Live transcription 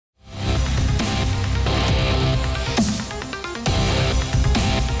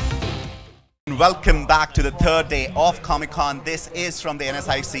welcome back to the third day of Comic-Con. This is from the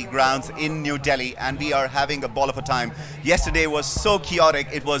NSIC grounds in New Delhi, and we are having a ball of a time. Yesterday was so chaotic,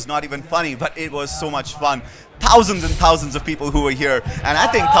 it was not even funny, but it was so much fun. Thousands and thousands of people who were here, and I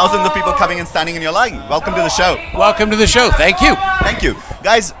think thousands of people coming and standing in your line. Welcome to the show. Welcome to the show. Thank you. Thank you.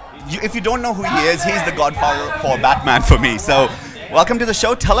 Guys, if you don't know who he is, he's the godfather for Batman for me. So, welcome to the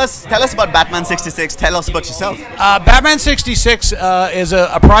show. Tell us about Batman 66. Tell us about yourself. Batman 66 is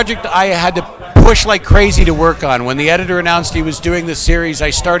a project I had to push like crazy to work on. When the editor announced he was doing this series,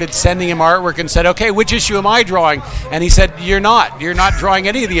 I started sending him artwork and said, okay, which issue am I drawing? And he said, you're not drawing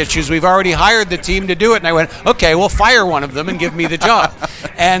any of the issues. We've already hired the team to do it. And I went, okay, we'll fire one of them and give me the job.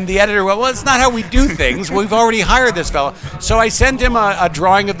 And the editor went, well, it's not how we do things. We've already hired this fellow. So I sent him a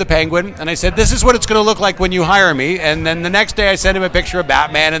drawing of the Penguin, and I said, this is what it's going to look like when you hire me. And then the next day I sent him a picture of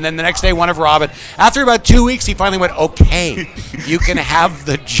Batman, and then the next day one of Robin. After about 2 weeks, he finally went, okay, you can have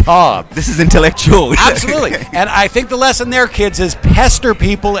the job. This is intellectual. Absolutely. And I think the lesson there, kids, is pester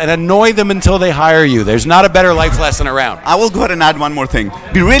people and annoy them until they hire you. There's not a better life lesson around. I will go ahead and add one more thing.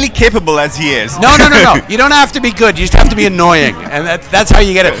 Be really capable as he is. No. You don't have to be good. You just have to be annoying. And that's how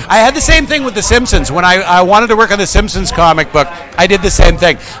you get it. I had the same thing with The Simpsons. When I wanted to work on The Simpsons comic book, I did the same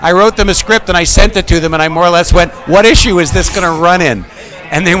thing. I wrote them a script and I sent it to them, and I more or less went, what issue is this going to run in?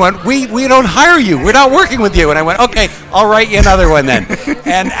 And they went, we don't hire you. We're not working with you. And I went, okay, I'll write you another one then.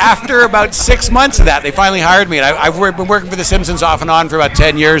 And after about 6 months of that, they finally hired me. And I've been working for The Simpsons off and on for about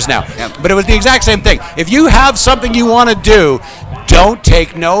 10 years now. Yep. But it was the exact same thing. If you have something you want to do, don't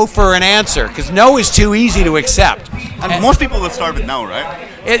take no for an answer, because no is too easy to accept. And most people will start with no, right?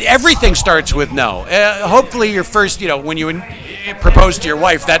 Everything starts with no. Hopefully your first, when you propose to your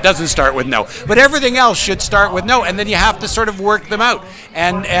wife, that doesn't start with no. But everything else should start with no, and then you have to sort of work them out.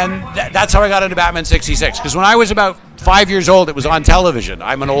 And that's how I got into Batman 66, because when I was about 5 years old, it was on television.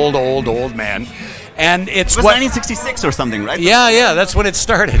 I'm an old man. And it was 1966 or something, right? Yeah, that's when it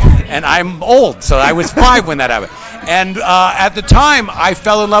started. And I'm old, so I was 5 when that happened. And at the time, I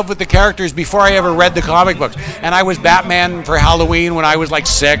fell in love with the characters before I ever read the comic books. And I was Batman for Halloween when I was like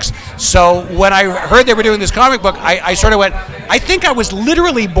 6. So when I heard they were doing this comic book, I sort of went, I think I was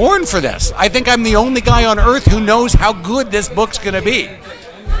literally born for this. I think I'm the only guy on Earth who knows how good this book's going to be.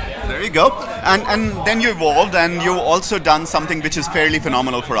 There you go. And then you evolved, and you've also done something which is fairly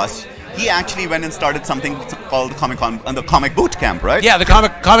phenomenal for us. He actually went and started something called Comic-Con and the Comic Boot Camp, right? Yeah, the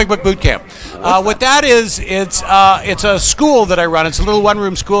comic book boot camp. What that is, it's a school that I run. It's a little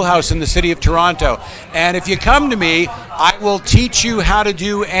one-room schoolhouse in the city of Toronto. And if you come to me, I will teach you how to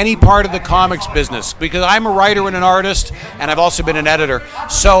do any part of the comics business, because I'm a writer and an artist, and I've also been an editor.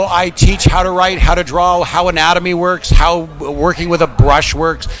 So I teach how to write, how to draw, how anatomy works, how working with a brush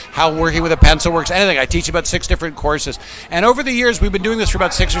works, how working with a pencil works, anything. I teach about 6 different courses. And over the years, we've been doing this for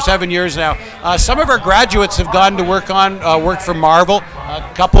about 6 or 7 years now. Some of our graduates have gone to work for Marvel.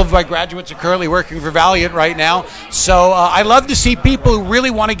 A couple of my graduates are currently working for Valiant right now. So I love to see people who really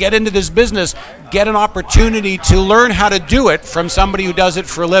want to get into this business get an opportunity to learn how to do it from somebody who does it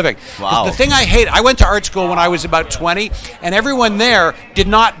for a living. Wow. The thing I hate, I went to art school when I was about 20, and everyone there did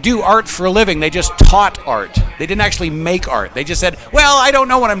not do art for a living. They just taught art. They didn't actually make art. They just said, well, I don't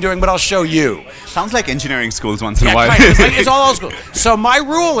know what I'm doing, but I'll show you. Sounds like engineering schools once in a while. Kind of. It's all old school. So my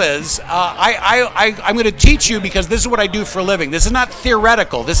rule is, I'm going to teach you because this is what I do for a living. This is not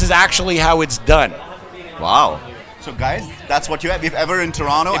theoretical. This is actually how it's done. Wow. So guys, that's what you have. If ever in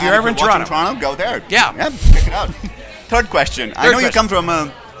Toronto, if you're ever in Toronto, go there. Yeah, check it out. Third question. I know you come from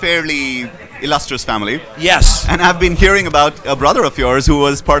a fairly illustrious family. Yes. And I've been hearing about a brother of yours who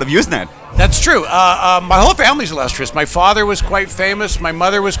was part of Usenet. That's true. My whole family's illustrious. My father was quite famous. My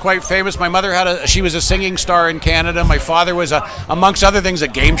mother was quite famous. My mother she was a singing star in Canada. My father was, amongst other things, a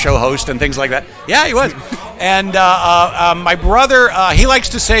game show host and things like that. Yeah, he was. And my brother, he likes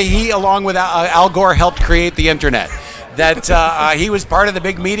to say he, along with Al Gore, helped create the internet. That he was part of the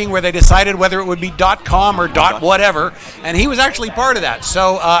big meeting where they decided whether it would be .com or .whatever, and he was actually part of that.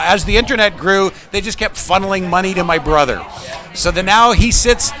 So as the internet grew, they just kept funneling money to my brother. So that now he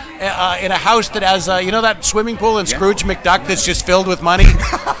sits in a house that has, that swimming pool in Scrooge McDuck that's just filled with money?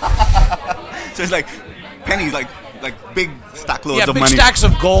 So it's like pennies, like big stack loads of money. Yeah, big stacks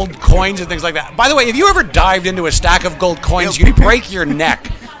of gold coins and things like that. By the way, if you ever dived into a stack of gold coins, you'd break your neck.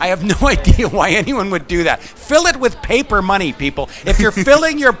 I have no idea why anyone would do that. Fill it with paper money, people. If you're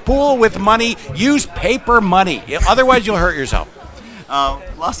filling your pool with money, use paper money. Otherwise, you'll hurt yourself.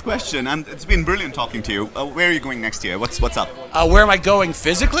 Last question, and it's been brilliant talking to you. Where are you going next year? What's up? Where am I going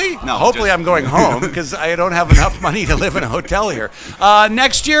physically? No, hopefully I'm going home because I don't have enough money to live in a hotel here.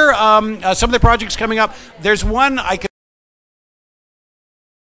 Next year, some of the projects coming up. There's one I can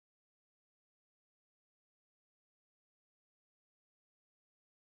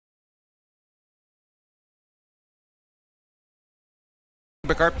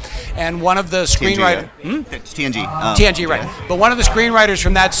Supercar, and one of the screenwriters. TNG. TNG, right. But one of the screenwriters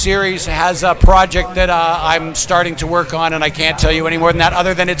from that series has a project that I'm starting to work on, and I can't tell you any more than that,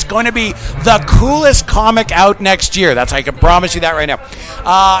 other than it's going to be the coolest comic out next year. I can promise you that right now.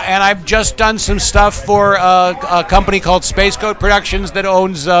 And I've just done some stuff for a company called Space Coat Productions that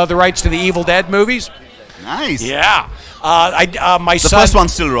owns the rights to the Evil Dead movies. Nice. Yeah. My the son. first one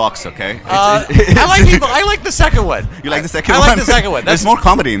still rocks, okay? I like the second one. You like the second one? I like the second one. There's more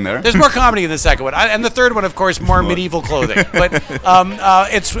comedy in there. There's more comedy in the second one, and the third one, of course, more medieval clothing. But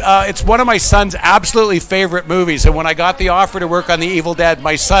it's one of my son's absolutely favorite movies. And when I got the offer to work on the Evil Dead,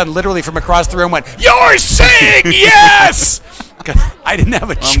 my son literally from across the room went, "You're saying yes!" I didn't have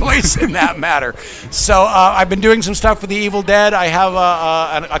a choice in that matter. So I've been doing some stuff with the Evil Dead. I have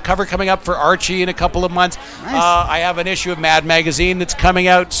a cover coming up for Archie in a couple of months. Nice. I have an issue of Mad Magazine that's coming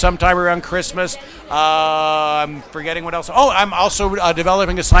out sometime around Christmas. I'm forgetting what else. Oh, I'm also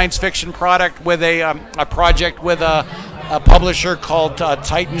developing a science fiction product with a project with a publisher called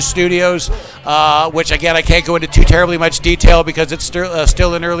Titan Studios, which again I can't go into too terribly much detail because it's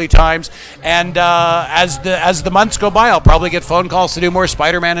still in early times. And as the months go by, I'll probably get phone calls to do more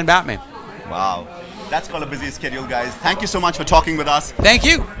Spider-Man and Batman. Wow. That's called a busy schedule, guys. Thank you so much for talking with us. Thank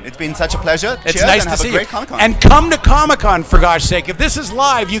you. It's been such a pleasure. It's Cheers, nice and to have see a great you. Comic-Con. And come to Comic-Con, for gosh sake. If this is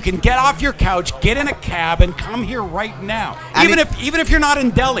live, you can get off your couch, get in a cab, and come here right now. And even if you're not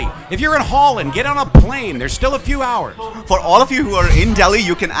in Delhi, if you're in Holland, get on a plane. There's still a few hours. For all of you who are in Delhi,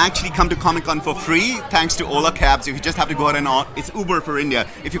 you can actually come to Comic-Con for free thanks to Ola Cabs. You just have to go ahead and it's Uber for India.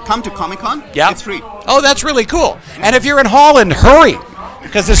 If you come to Comic-Con, it's free. Oh, that's really cool. And if you're in Holland, hurry,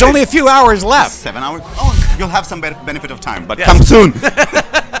 because there's only a few hours left. 7 hours? Oh, you'll have some benefit of time, but come soon.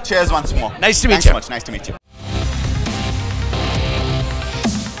 Cheers once more. Nice to meet you. Thanks so much. Nice to meet you.